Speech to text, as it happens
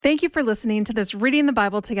Thank you for listening to this Reading the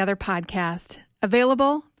Bible Together podcast,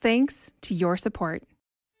 available thanks to your support.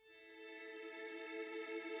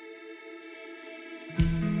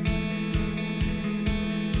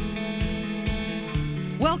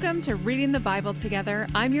 Welcome to Reading the Bible Together.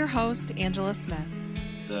 I'm your host, Angela Smith.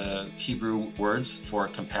 The Hebrew words for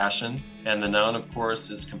compassion, and the noun, of course,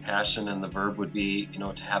 is compassion, and the verb would be,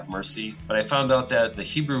 to have mercy. But I found out that the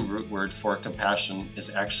Hebrew root word for compassion is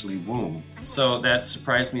actually womb. So that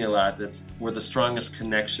surprised me a lot. That's where the strongest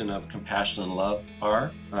connection of compassion and love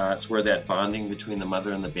are. It's where that bonding between the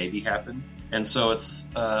mother and the baby happened. And so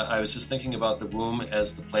I was just thinking about the womb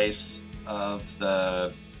as the place of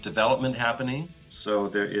the development happening. So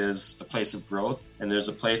there is a place of growth, and there's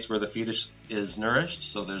a place where the fetus is nourished.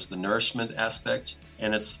 So there's the nourishment aspect,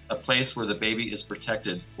 and it's a place where the baby is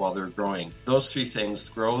protected while they're growing. Those three things,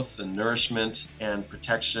 growth and nourishment and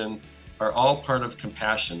protection, are all part of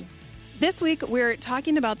compassion. This week, we're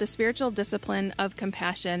talking about the spiritual discipline of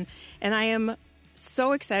compassion, and I am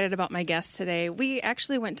so excited about my guests today. We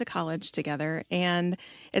actually went to college together, and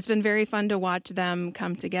it's been very fun to watch them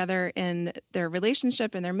come together in their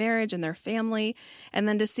relationship, in their marriage, in their family, and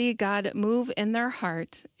then to see God move in their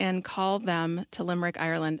heart and call them to Limerick,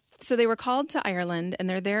 Ireland. So they were called to Ireland, and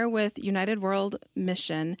they're there with United World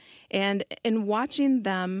Mission, and in watching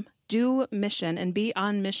them do mission and be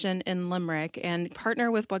on mission in Limerick and partner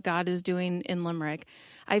with what God is doing in Limerick,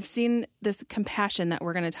 I've seen this compassion that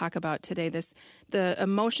we're going to talk about today, the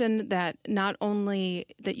emotion that not only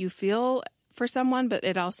that you feel for someone, but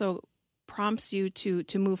it also prompts you to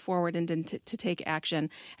move forward and to take action.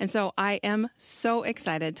 And so I am so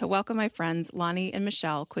excited to welcome my friends, Lonnie and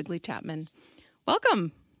Michelle Quigley Chapman.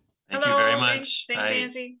 Welcome. Thank you very much. Thanks,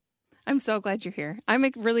 Angie. I'm so glad you're here. I'm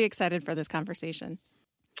really excited for this conversation.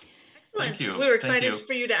 Excellent. Thank you. We were excited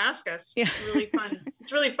for you to ask us. Yeah. It's really fun.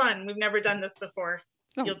 It's really fun. We've never done this before.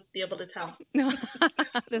 Oh. You'll be able to tell. No,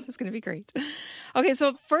 this is going to be great. Okay,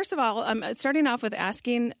 so first of all, I'm starting off with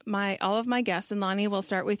asking all of my guests, and Lonnie, we'll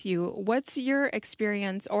start with you. What's your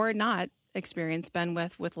experience or not experience been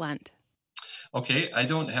with Lent? Okay, I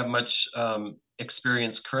don't have much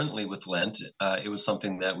experience currently with Lent. It was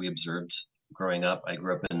something that we observed growing up. I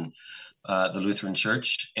grew up in the Lutheran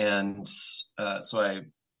Church, and so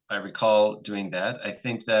I recall doing that. I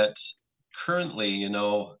think that currently,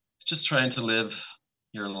 just trying to live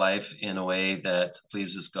your life in a way that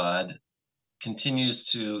pleases God continues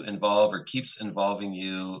to involve or keeps involving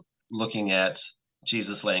you looking at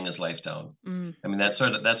Jesus laying his life down. I mean, that's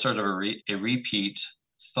sort of a repeat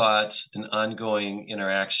thought, an ongoing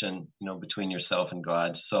interaction, between yourself and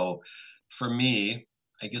God. So for me,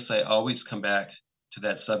 I guess I always come back to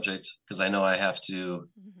that subject because I know I have to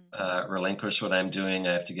relinquish what I'm doing.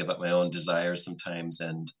 I have to give up my own desires sometimes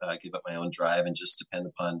and give up my own drive and just depend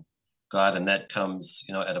upon God. And that comes,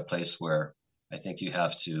 at a place where I think you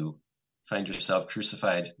have to find yourself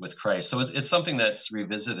crucified with Christ. So it's something that's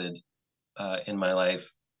revisited in my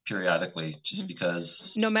life periodically, just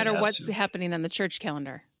because. No matter what's happening on the church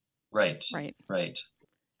calendar. Right.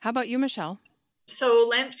 How about you, Michelle? So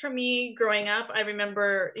Lent for me growing up, I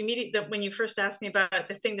remember immediately that when you first asked me about it,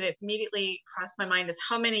 the thing that immediately crossed my mind is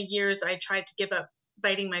how many years I tried to give up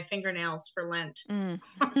biting my fingernails for Lent,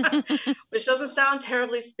 which doesn't sound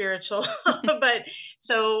terribly spiritual. But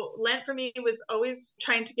so Lent for me was always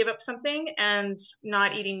trying to give up something and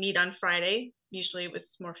not eating meat on Friday. Usually it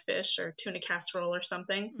was more fish or tuna casserole or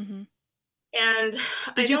something. Mm-hmm. And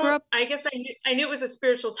Did you grow up? I guess I knew it was a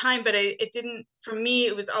spiritual time, but it didn't, for me,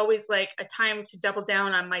 it was always like a time to double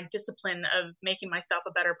down on my discipline of making myself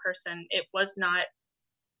a better person. It was not,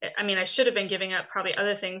 I should have been giving up probably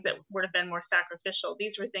other things that would have been more sacrificial.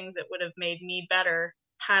 These were things that would have made me better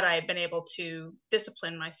had I been able to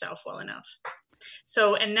discipline myself well enough.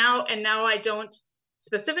 So, and now I don't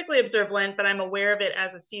specifically observe Lent, but I'm aware of it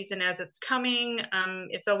as a season as it's coming.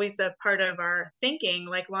 It's always a part of our thinking.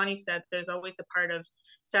 Like Lonnie said, there's always a part of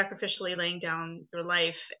sacrificially laying down your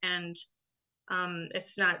life. And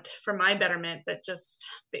it's not for my betterment, but just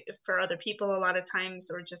for other people a lot of times,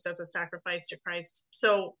 or just as a sacrifice to Christ.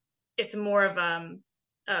 So it's more of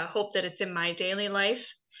a hope that it's in my daily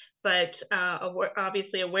life, but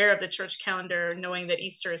obviously aware of the church calendar, knowing that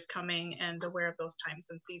Easter is coming and aware of those times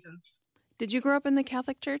and seasons. Did you grow up in the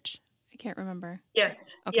Catholic Church? I can't remember.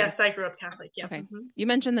 Yes. Okay. Yes, I grew up Catholic. Yeah. Okay. Mm-hmm. You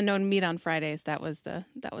mentioned the no meat on Fridays. That was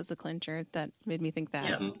the clincher that made me think that.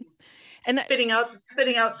 Yeah. And spitting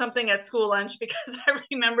out something at school lunch because I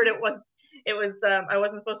remembered it was I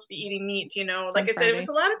wasn't supposed to be eating meat. Like I said, it was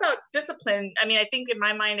a lot about discipline. I mean, I think in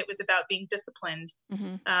my mind it was about being disciplined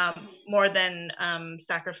more than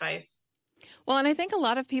sacrifice. Well, and I think a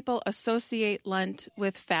lot of people associate Lent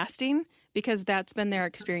with fasting, because that's been their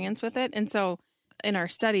experience with it. And so in our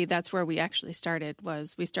study, that's where we actually started,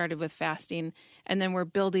 we started with fasting, and then we're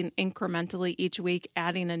building incrementally each week,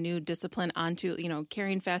 adding a new discipline onto,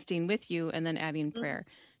 carrying fasting with you and then adding prayer.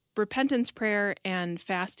 Repentance, prayer, and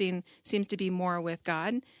fasting seems to be more with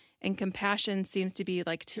God, and compassion seems to be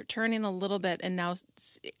like turning a little bit, and now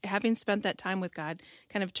having spent that time with God,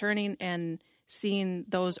 kind of turning and seeing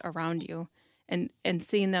those around you and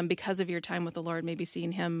seeing them because of your time with the Lord, maybe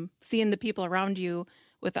seeing the people around you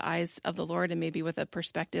with the eyes of the Lord, and maybe with a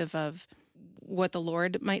perspective of what the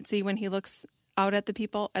Lord might see when he looks out at the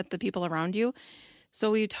people around you.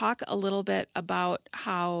 So we talk a little bit about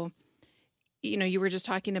how, you were just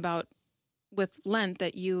talking about with Lent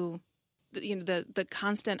that the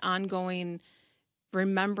constant ongoing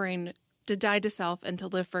remembering to die to self and to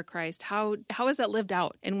live for Christ. How is that lived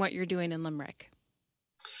out in what you're doing in Limerick?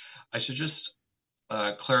 I should just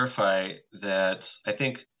clarify that I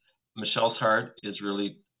think Michelle's heart is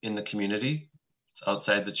really in the community. It's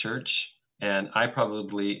outside the church. And I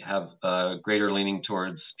probably have a greater leaning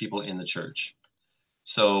towards people in the church.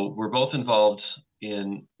 So we're both involved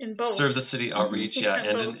in serve the city outreach,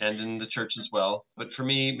 and in the church as well. But for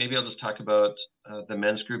me, maybe I'll just talk about the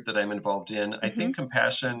men's group that I'm involved in. I think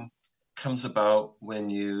compassion comes about when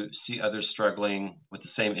you see others struggling with the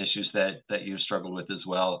same issues that you struggle with as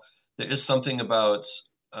well. There is something about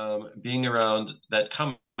being around that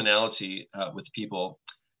commonality with people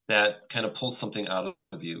that kind of pulls something out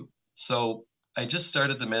of you. So I just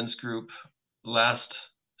started the men's group last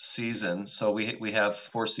season. So we have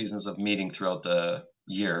 4 seasons of meeting throughout the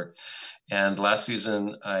year. And last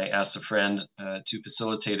season, I asked a friend to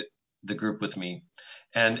facilitate the group with me.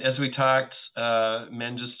 And as we talked,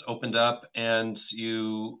 men just opened up, and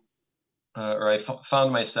I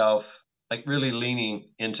found myself like really leaning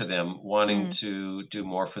into them, wanting to do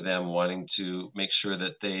more for them, wanting to make sure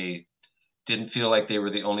that they didn't feel like they were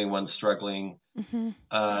the only ones struggling.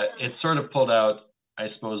 It sort of pulled out, I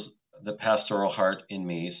suppose, the pastoral heart in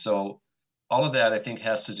me. So all of that, I think,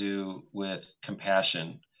 has to do with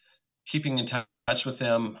compassion, keeping in touch with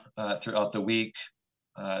them throughout the week,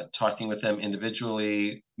 talking with them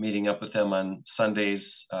individually, meeting up with them on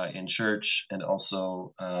Sundays in church, and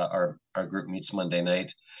also our group meets Monday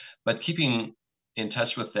night. But keeping in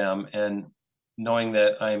touch with them and knowing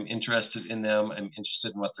that I'm interested in them, I'm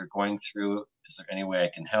interested in what they're going through. Is there any way I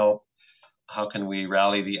can help? How can we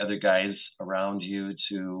rally the other guys around you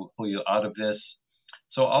to pull you out of this?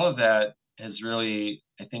 So all of that has really,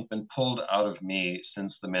 I think, been pulled out of me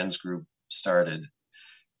since the men's group started.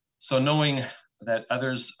 So knowing that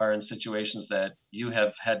others are in situations that you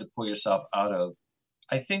have had to pull yourself out of,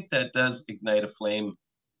 I think that does ignite a flame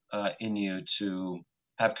in you to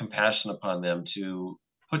have compassion upon them, to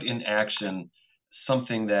put in action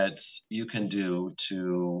something that you can do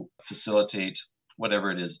to facilitate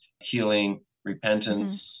whatever it is, healing,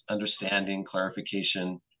 repentance, understanding,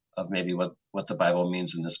 clarification of maybe what the Bible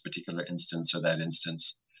means in this particular instance or that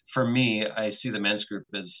instance. For me, I see the men's group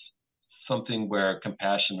as something where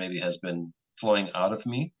compassion maybe has been flowing out of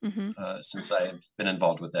me since I've been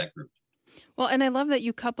involved with that group. Well, and I love that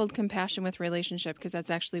you coupled compassion with relationship, because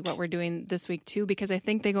that's actually what we're doing this week too, because I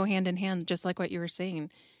think they go hand in hand, just like what you were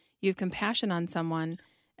saying. You have compassion on someone,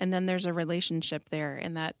 and then there's a relationship there,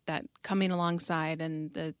 and that coming alongside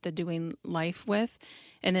and the doing life with.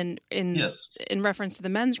 And in reference to the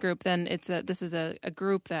men's group, then this is a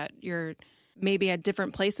group that you're maybe at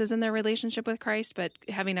different places in their relationship with Christ, but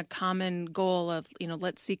having a common goal of,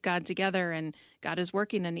 let's seek God together, and God is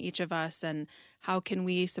working in each of us, and how can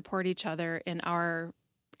we support each other in our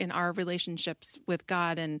relationships with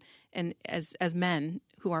God and as men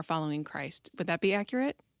who are following Christ. Would that be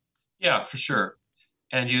accurate? Yeah, for sure.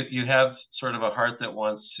 And you have sort of a heart that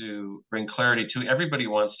wants to bring clarity to. Everybody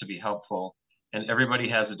wants to be helpful, and everybody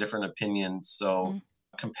has a different opinion. So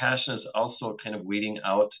compassion is also kind of weeding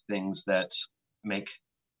out things that make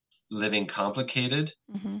living complicated.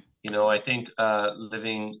 I think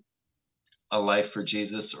living a life for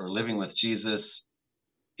Jesus or living with Jesus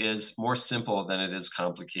is more simple than it is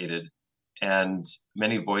complicated. And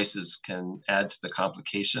many voices can add to the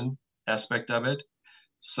complication aspect of it.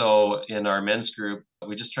 So in our men's group,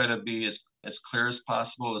 we just try to be as clear as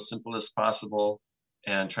possible, as simple as possible,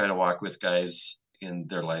 and try to walk with guys in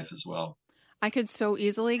their life as well. I could so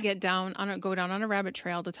easily go down on a rabbit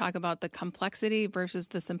trail to talk about the complexity versus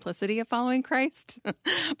the simplicity of following Christ.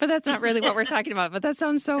 But that's not really what we're talking about. But that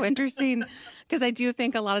sounds so interesting, because I do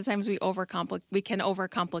think a lot of times we can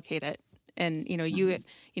overcomplicate it. And,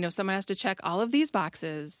 someone has to check all of these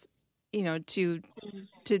boxes to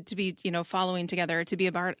be, following together, to be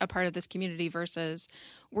a part of this community versus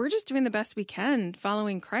we're just doing the best we can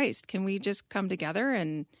following Christ. Can we just come together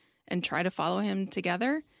and try to follow him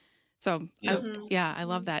together? So I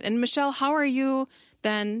love that. And Michelle, how are you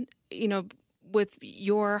then, with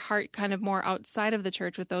your heart kind of more outside of the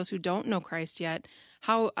church with those who don't know Christ yet?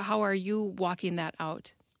 How are you walking that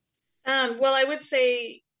out? Well, I would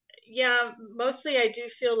say, mostly I do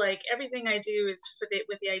feel like everything I do is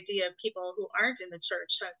with the idea of people who aren't in the church.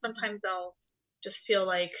 So sometimes I'll just feel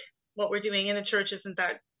like what we're doing in the church isn't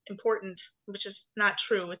that important, which is not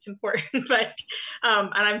true. It's important, but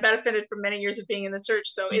and I've benefited from many years of being in the church,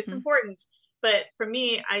 so it's important. But for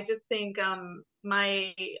me, I just think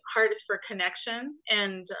my heart is for connection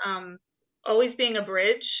and always being a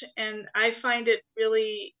bridge, and I find it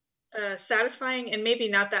really satisfying and maybe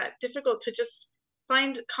not that difficult to just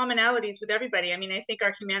find commonalities with everybody. I mean, I think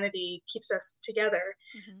our humanity keeps us together,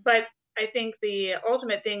 but I think the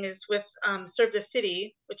ultimate thing is with Serve the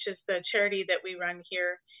City, which is the charity that we run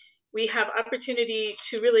here. We have opportunity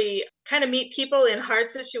to really kind of meet people in hard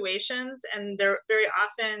situations, and they're very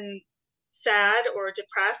often sad or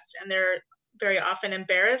depressed, and they're very often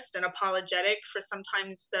embarrassed and apologetic for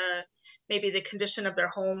sometimes maybe the condition of their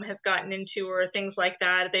home has gotten into or things like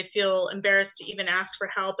that. They feel embarrassed to even ask for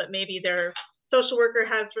help, but maybe their social worker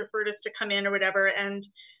has referred us to come in or whatever. And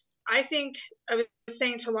I think I was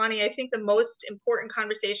saying to Lonnie, I think the most important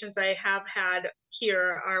conversations I have had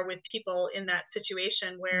here are with people in that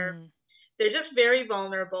situation where they're just very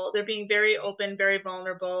vulnerable. They're being very open, very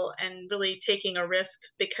vulnerable, and really taking a risk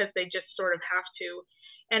because they just sort of have to.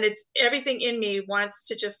 And it's everything in me wants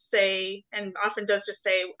to just say, and often does just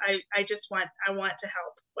say, I want to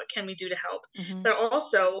help. What can we do to help? But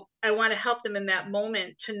also I want to help them in that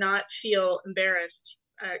moment to not feel embarrassed,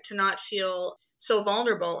 to not feel so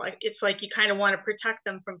vulnerable. It's like you kind of want to protect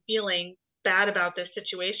them from feeling bad about their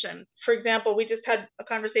situation. For example, we just had a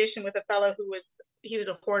conversation with a fellow he was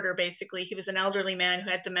a hoarder, basically. He was an elderly man who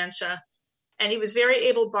had dementia, and he was very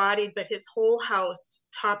able-bodied, but his whole house,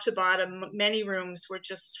 top to bottom, many rooms were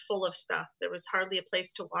just full of stuff. There was hardly a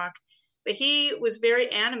place to walk. But he was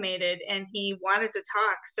very animated, and he wanted to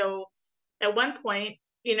talk. So at one point,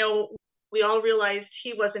 we all realized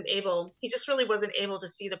he just really wasn't able to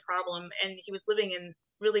see the problem. And he was living in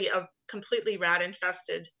really a completely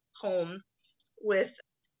rat-infested home with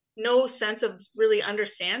no sense of really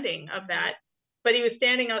understanding of that. But he was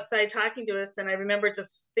standing outside talking to us, and I remember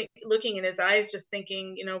just looking in his eyes, just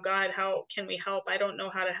thinking, God, how can we help? I don't know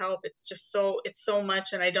how to help. It's just it's so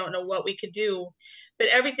much, and I don't know what we could do. But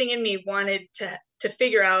everything in me wanted to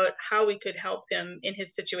figure out how we could help him in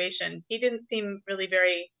his situation. He didn't seem really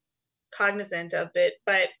very cognizant of it,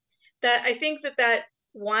 but that I think that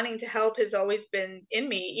wanting to help has always been in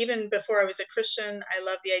me. Even before I was a Christian, I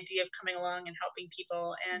love the idea of coming along and helping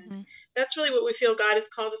people, and that's really what we feel God has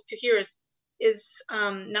called us to here is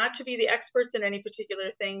not to be the experts in any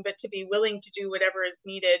particular thing, but to be willing to do whatever is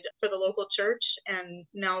needed for the local church. And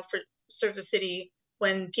now for Serve the City,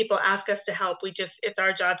 when people ask us to help, it's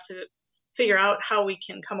our job to figure out how we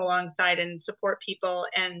can come alongside and support people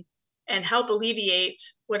and help alleviate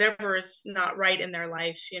whatever is not right in their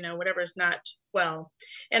life, whatever is not well.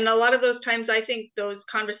 And a lot of those times, I think those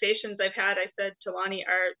conversations I've had, I said to Lonnie,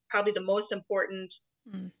 are probably the most important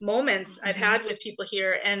moments I've had with people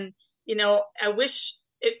here. And I wish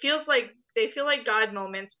they feel like God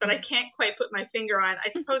moments, but I can't quite put my finger on. I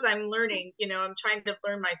suppose I'm learning, I'm trying to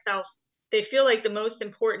learn myself. They feel like the most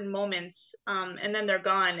important moments, and then they're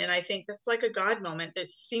gone. And I think that's like a God moment. It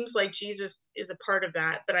seems like Jesus is a part of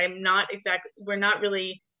that, but we're not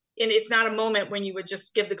really, and it's not a moment when you would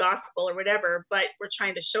just give the gospel or whatever, but we're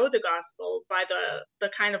trying to show the gospel by the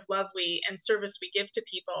kind of love and service we give to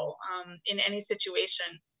people in any situation.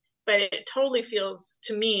 But it totally feels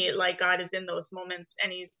to me like God is in those moments,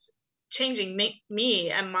 and he's changing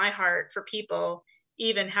me and my heart for people,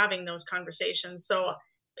 even having those conversations. So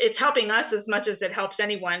it's helping us as much as it helps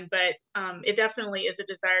anyone, but it definitely is a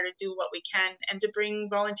desire to do what we can and to bring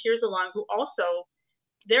volunteers along who also,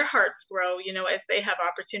 their hearts grow, as they have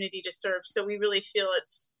opportunity to serve. So we really feel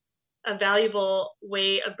it's a valuable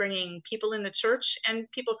way of bringing people in the church and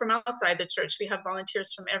people from outside the church. We have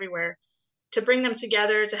volunteers from everywhere, to bring them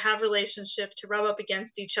together, to have relationship, to rub up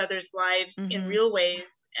against each other's lives in real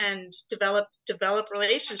ways, and develop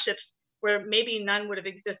relationships where maybe none would have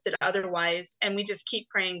existed otherwise. And we just keep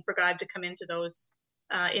praying for God to come into those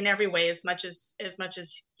in every way as much as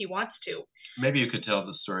he wants to. Maybe you could tell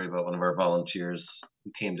the story about one of our volunteers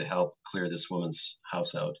who came to help clear this woman's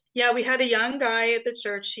house out. Yeah, we had a young guy at the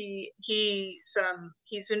church. He's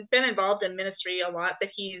been involved in ministry a lot, but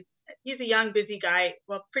he's a young, busy guy.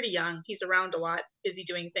 Well, pretty young. He's around a lot, busy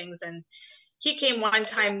doing things. And he came one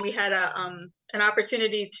time. We had an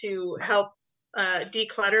opportunity to help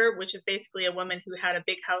declutter, which is basically a woman who had a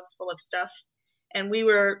big house full of stuff. And we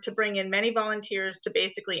were to bring in many volunteers to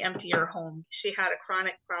basically empty her home. She had a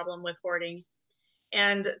chronic problem with hoarding.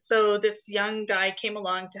 And so this young guy came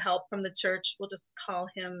along to help from the church. We'll just call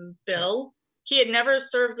him Bill. He had never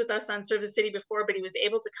served with us on Serve the City before, but he was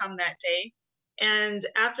able to come that day. And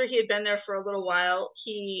after he had been there for a little while,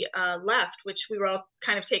 he left, which we were all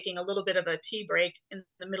kind of taking a little bit of a tea break in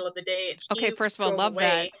the middle of the day. Okay, first of all, love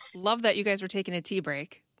that. Love that you guys were taking a tea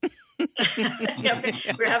break. Yeah,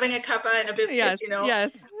 we're having a cuppa and a biscuit, yes, you know.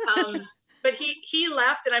 Yes. But he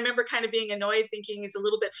left, and I remember kind of being annoyed, thinking he's a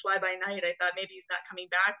little bit fly by night. I thought maybe he's not coming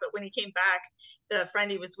back. But when he came back, the friend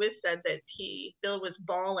he was with said that Bill was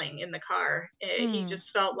bawling in the car. He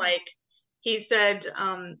just felt like, he said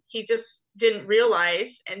he just didn't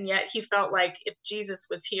realize, and yet he felt like if Jesus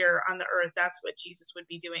was here on the earth, that's what Jesus would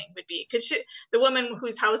be doing, because the woman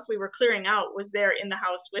whose house we were clearing out was there in the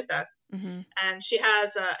house with us. Mm-hmm. And she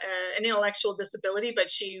has an intellectual disability, but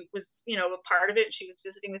she was, a part of it. She was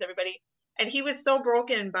visiting with everybody. And he was so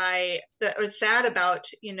broken was sad about,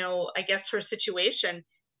 I guess her situation.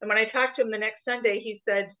 And when I talked to him the next Sunday,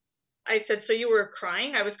 I said, so you were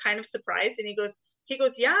crying? I was kind of surprised. And he goes,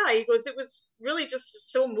 yeah. He goes, it was really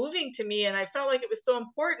just so moving to me. And I felt like it was so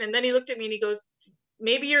important. And then he looked at me and he goes,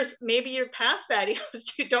 maybe you're past that. He goes,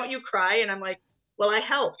 don't you cry? And I'm like, well, I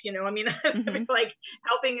help, mm-hmm. I mean, like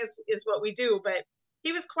helping is what we do. But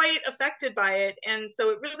he was quite affected by it. And so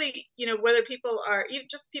it really, whether people are even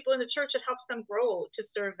just people in the church, it helps them grow to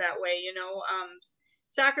serve that way,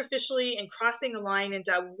 sacrificially and crossing the line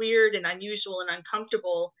into weird and unusual and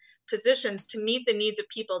uncomfortable positions to meet the needs of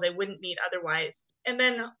people they wouldn't meet otherwise. And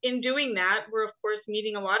then in doing that, we're of course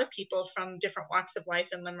meeting a lot of people from different walks of life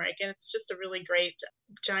in Limerick. And it's just a really great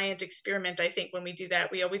giant experiment. I think when we do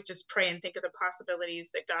that, we always just pray and think of the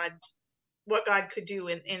possibilities that what God could do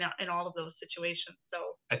in all of those situations. So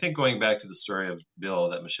I think going back to the story of Bill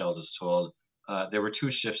that Michelle just told, there were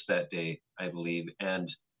 2 shifts that day, I believe. And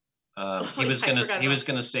he was going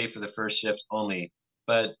to stay for the first shift only,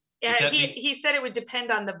 but yeah, he said it would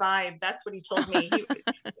depend on the vibe. That's what he told me.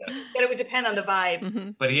 That it would depend on the vibe. Mm-hmm.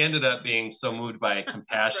 But he ended up being so moved by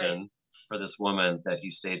compassion for this woman that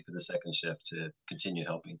he stayed for the second shift to continue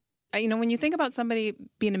helping. When you think about somebody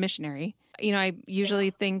being a missionary, I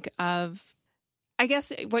usually think of, I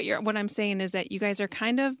guess what I'm saying is that you guys are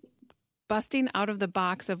kind of busting out of the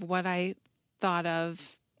box of what I thought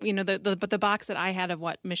of, the box that I had of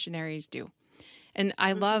what missionaries do. And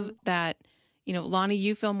I love that, Lonnie,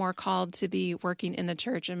 you feel more called to be working in the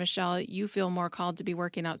church, and Michelle, you feel more called to be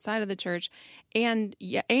working outside of the church, and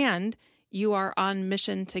you are on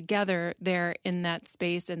mission together there in that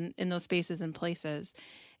space and in those spaces and places,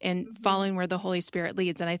 and following where the Holy Spirit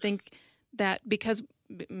leads. And I think that because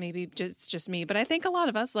maybe it's just me, but I think a lot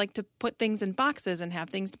of us like to put things in boxes and have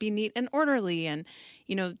things to be neat and orderly. And,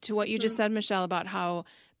 to what you just said, Michelle, about how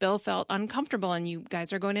Bill felt uncomfortable, and you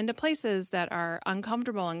guys are going into places that are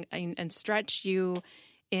uncomfortable and stretch you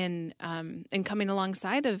in coming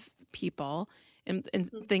alongside of people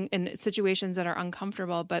in situations that are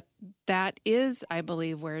uncomfortable. But that is, I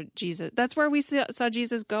believe, that's where we saw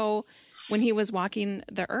Jesus go when he was walking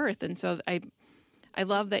the earth. And so I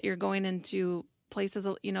love that you're going into places,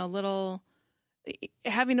 a little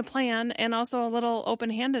having a plan, and also a little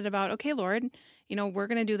open-handed about, okay, Lord, we're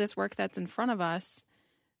going to do this work that's in front of us.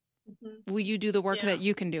 Mm-hmm. Will you do the work that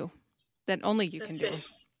you can do, that only you can do?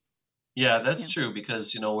 Yeah, that's true,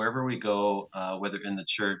 because, wherever we go, whether in the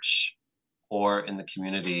church or in the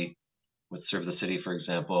community with Serve the City, for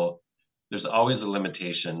example, there's always a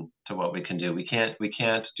limitation to what we can do. We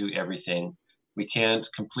can't do everything. We can't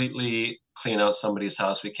completely clean out somebody's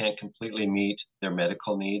house. We can't completely meet their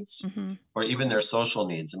medical needs or even their social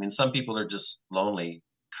needs. I mean, some people are just lonely.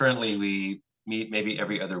 Currently, we meet maybe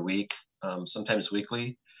every other week, sometimes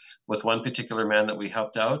weekly. With one particular man that we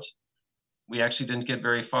helped out, we actually didn't get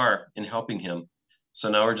very far in helping him. So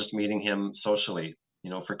now we're just meeting him socially,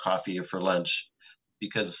 for coffee or for lunch,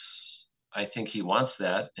 because I think he wants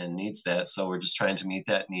that and needs that. So we're just trying to meet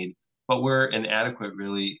that need. But we're inadequate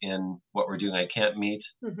really in what we're doing. I can't meet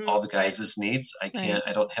all the guys' needs. I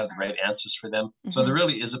don't have the right answers for them. Mm-hmm. So there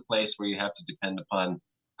really is a place where you have to depend upon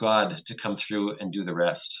God to come through and do the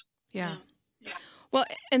rest. Yeah. Well,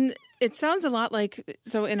 and It sounds a lot like,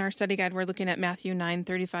 so in our study guide, we're looking at Matthew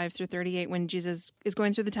 9:35 through 38, when Jesus is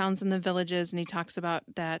going through the towns and the villages, and he talks about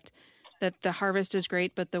that the harvest is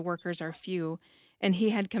great, but the workers are few. And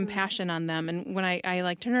he had compassion on them. And when I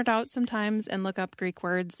like turn it out sometimes and look up Greek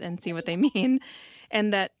words and see what they mean,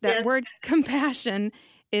 and that Yes. word compassion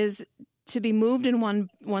is to be moved in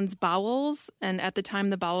one's bowels. And at the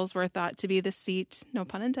time, the bowels were thought to be the seat, no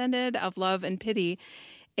pun intended, of love and pity.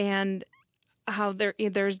 And how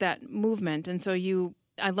there's that movement. And so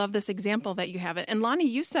I love this example that you have it. And Lonnie,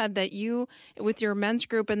 you said that you, with your men's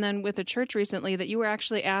group and then with the church recently, that you were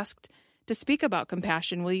actually asked to speak about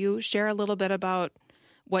compassion. Will you share a little bit about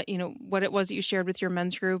what it was that you shared with your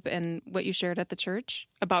men's group and what you shared at the church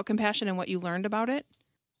about compassion and what you learned about it?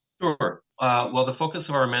 Sure. Well, the focus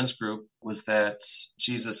of our men's group was that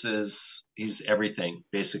he's everything,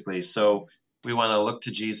 basically. So we want to look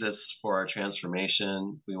to Jesus for our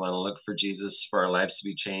transformation. We want to look for Jesus for our lives to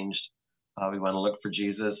be changed. We want to look for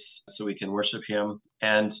Jesus so we can worship him.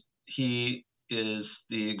 And he is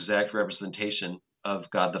the exact representation of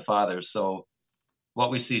God the Father. So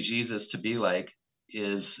what we see Jesus to be like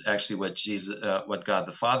is actually what God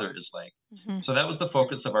the Father is like. Mm-hmm. So that was the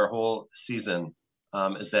focus of our whole season,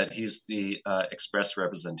 is that he's the express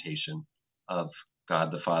representation of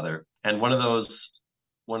God the Father. And one of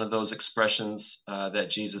those expressions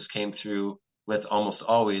that Jesus came through with almost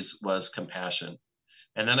always was compassion.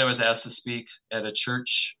 And then I was asked to speak at a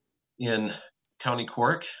church in County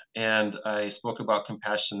Cork, and I spoke about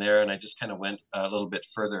compassion there, and I just kind of went a little bit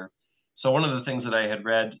further. So one of the things that I had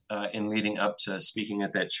read in leading up to speaking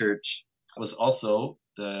at that church was also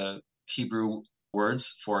the Hebrew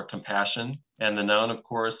words for compassion. And the noun, of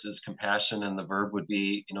course, is compassion, and the verb would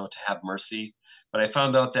be, to have mercy. But I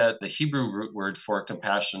found out that the Hebrew root word for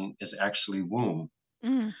compassion is actually womb.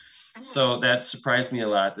 Mm. So that surprised me a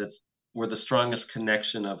lot. That's where the strongest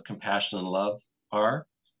connection of compassion and love are.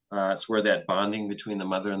 It's where that bonding between the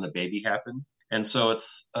mother and the baby happened. And so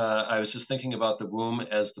I was just thinking about the womb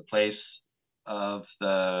as the place of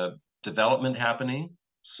the development happening.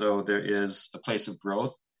 So there is a place of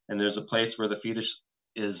growth, and there's a place where the fetus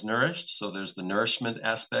is nourished. So there's the nourishment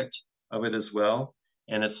aspect of it as well.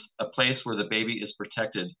 And it's a place where the baby is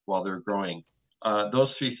protected while they're growing.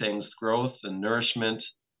 Those three things, growth and nourishment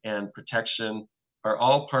and protection, are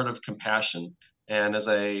all part of compassion. And as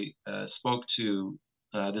I spoke to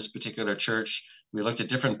this particular church, we looked at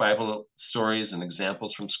different Bible stories and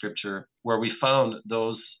examples from Scripture where we found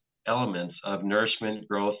those elements of nourishment,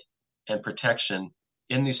 growth, and protection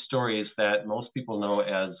in these stories that most people know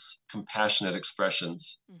as compassionate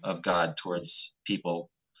expressions of God towards people.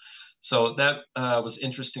 So that was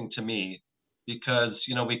interesting to me because,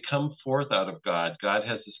 we come forth out of God. God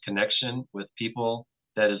has this connection with people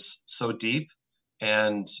that is so deep,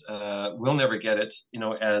 and we'll never get it,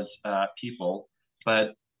 as people,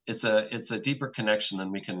 but it's a deeper connection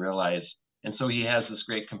than we can realize. And so he has this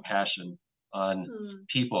great compassion on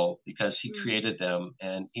people because he created them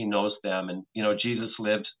and he knows them. And, Jesus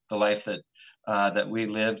lived the life that we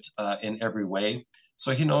lived in every way.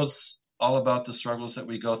 So he knows all about the struggles that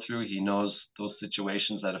we go through. He knows those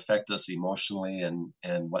situations that affect us emotionally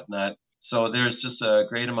and whatnot. So there's just a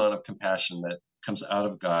great amount of compassion that comes out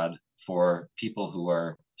of God for people who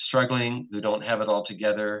are struggling, who don't have it all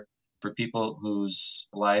together, for people whose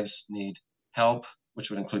lives need help, which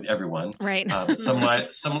would include everyone. Right. Some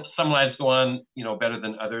lives go on, better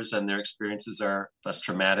than others, and their experiences are less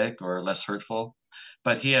traumatic or less hurtful.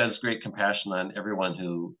 But he has great compassion on everyone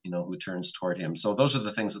who turns toward him. So those are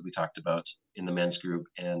the things that we talked about in the men's group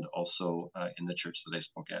and also in the church that I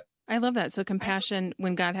spoke at. I love that. So compassion,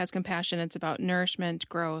 when God has compassion, it's about nourishment,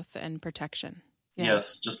 growth, and protection. Yeah.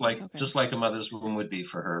 Yes, just like a mother's womb would be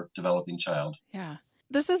for her developing child. Yeah.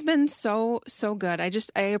 This has been so good.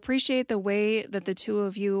 I appreciate the way that the two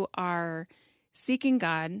of you are seeking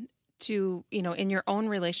God to, in your own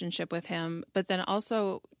relationship with him, but then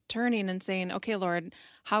also turning and saying, okay, Lord,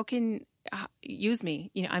 how can use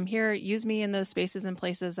me? I'm here, use me in those spaces and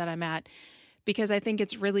places that I'm at, because I think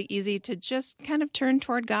it's really easy to just kind of turn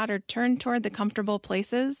toward God or turn toward the comfortable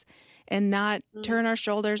places and not turn our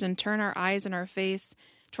shoulders and turn our eyes and our face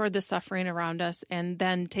toward the suffering around us, and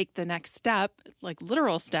then take the next step, like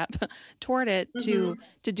literal step, toward it to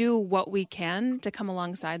do what we can to come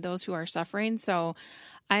alongside those who are suffering. So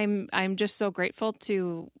I'm just so grateful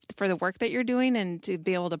for the work that you're doing and to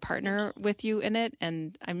be able to partner with you in it.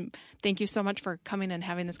 And thank you so much for coming and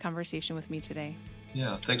having this conversation with me today.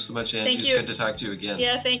 Yeah, thanks so much, Angie. It's good to talk to you again.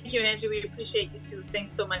 Yeah, thank you, Angie. We appreciate you too.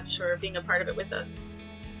 Thanks so much for being a part of it with us.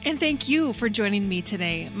 And thank you for joining me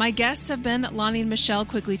today. My guests have been Lonnie and Michelle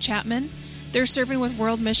Quigley-Chapman. They're serving with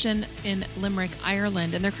World Mission in Limerick,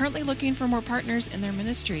 Ireland, and they're currently looking for more partners in their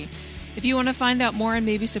ministry. If you want to find out more and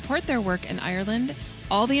maybe support their work in Ireland,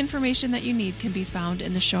 all the information that you need can be found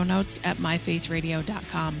in the show notes at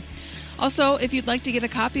myfaithradio.com. Also, if you'd like to get a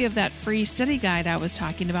copy of that free study guide I was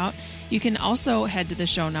talking about, you can also head to the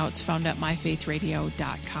show notes found at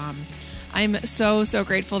myfaithradio.com. I'm so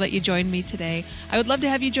grateful that you joined me today. I would love to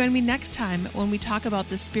have you join me next time when we talk about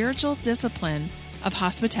the spiritual discipline of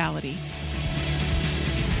hospitality.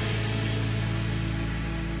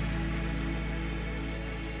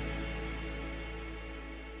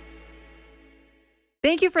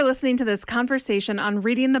 Thank you for listening to this conversation on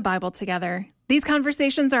reading the Bible together. These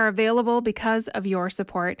conversations are available because of your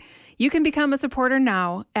support. You can become a supporter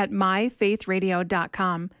now at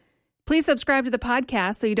myfaithradio.com. Please subscribe to the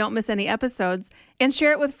podcast so you don't miss any episodes, and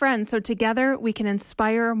share it with friends so together we can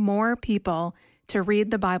inspire more people to read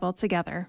the Bible together.